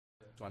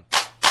one.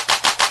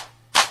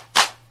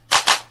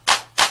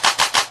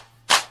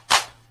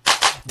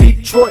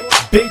 Detroit,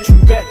 bitch,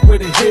 we back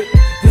with a hit.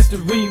 This the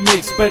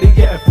remix, better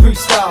get a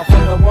freestyle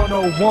from the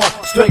 101,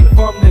 straight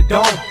from the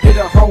dome. Hit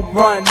a home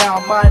run, now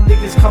my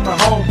niggas coming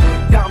home.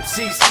 Dom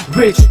C's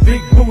rich,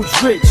 Big Boo's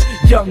rich.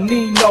 Young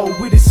Nino,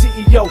 we the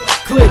CEO.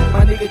 Click,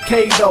 my nigga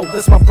Kato,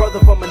 that's my brother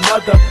from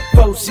another.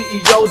 Four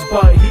CEOs,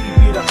 but he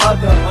be the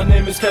other. My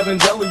name is Kevin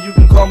Deli, you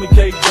can call me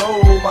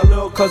K-Go. My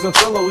little cousin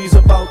Philo, he's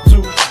about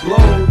to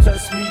blow.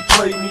 Test me,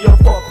 play me, or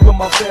fuck with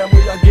my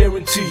family, I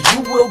guarantee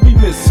you will be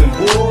missing,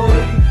 boy.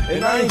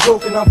 And I ain't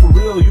joking, I'm for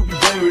real, you be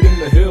buried in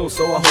the hills,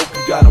 so I hope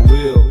you got a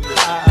will.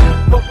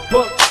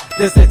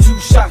 There's that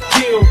two-shot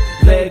kill.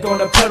 Leg on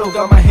the pedal,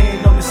 got my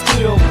hand on the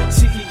steel.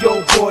 CEO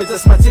boys,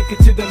 that's my ticket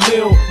to the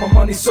mill. My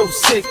money so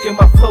sick and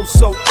my flow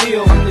so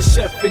ill. I'm the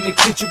chef in the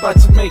kitchen, about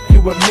to make you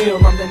a meal.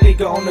 I'm the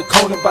nigga on the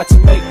corner, about to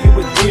make you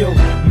a deal.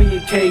 Me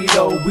and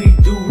Kato, we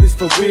do this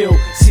for real.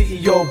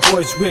 CEO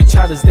boys rich,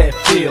 how does that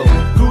feel?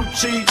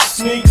 Gucci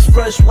sneaks,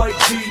 fresh white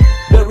tee.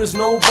 There is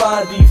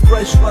nobody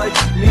fresh like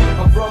me.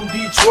 I'm from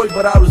Detroit,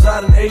 but I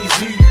reside in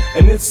AZ.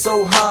 And it's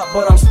so hot,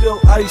 but I'm still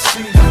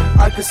icy.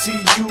 I can see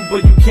you,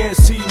 but you can't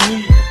see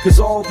me. Cause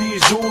all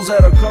these jewels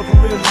that are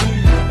covering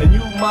me. And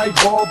you might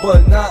ball,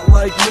 but not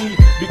like me.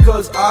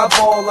 Because I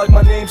ball like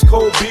my name's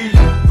Kobe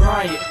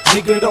Bryant,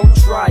 nigga don't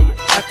try it.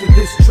 After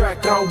this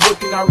track, I'm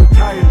working on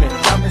retirement.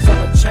 Diamonds on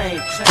my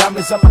chain,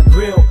 diamonds on my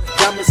grill.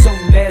 Diamonds so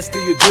nasty,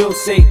 your girl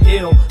say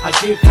ill. I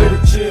give her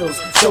the chills,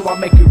 so I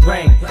make it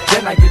rain.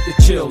 Then I get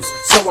the chills,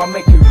 so I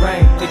make it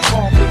rain. They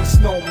call me the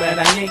snowman,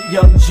 I ain't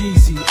Young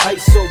Jeezy.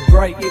 Ice so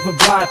bright, even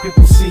blind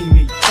people see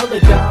me. Color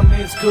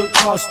diamonds, good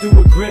cost through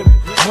a grip.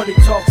 Money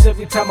talks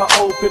every time I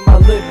open my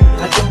lip.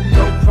 I don't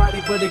know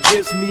Friday, but it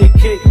gives me a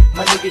kick.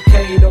 My nigga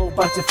Kato,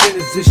 about to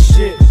finish this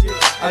shit.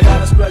 I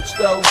got a stretched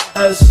out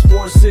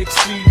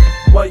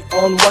S460, white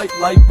on white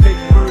like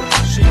paper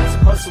sheets.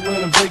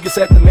 Hustling in Vegas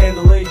at the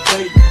Mandalay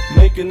Bay,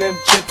 making them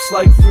chips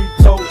like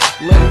Frito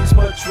Lays.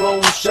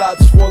 Patron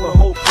shots for the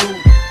whole crew,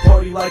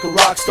 party like a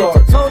rock star.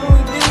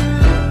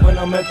 When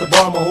I'm at the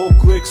bar, my whole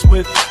clique's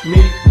with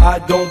me.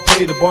 I don't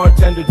pay, the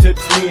bartender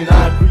tips me, and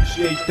I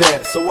appreciate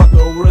that. So I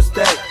throw her a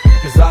stack,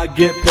 cause I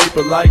get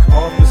paper like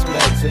Office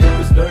Max. And if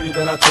it's dirty,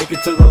 then I take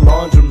it to the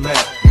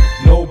laundromat.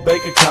 No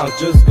bank account,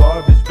 just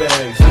garbage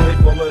bags. And they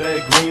full of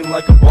that green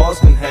like a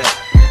Boston hat.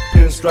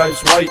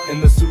 Pinstripes white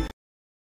in the suit.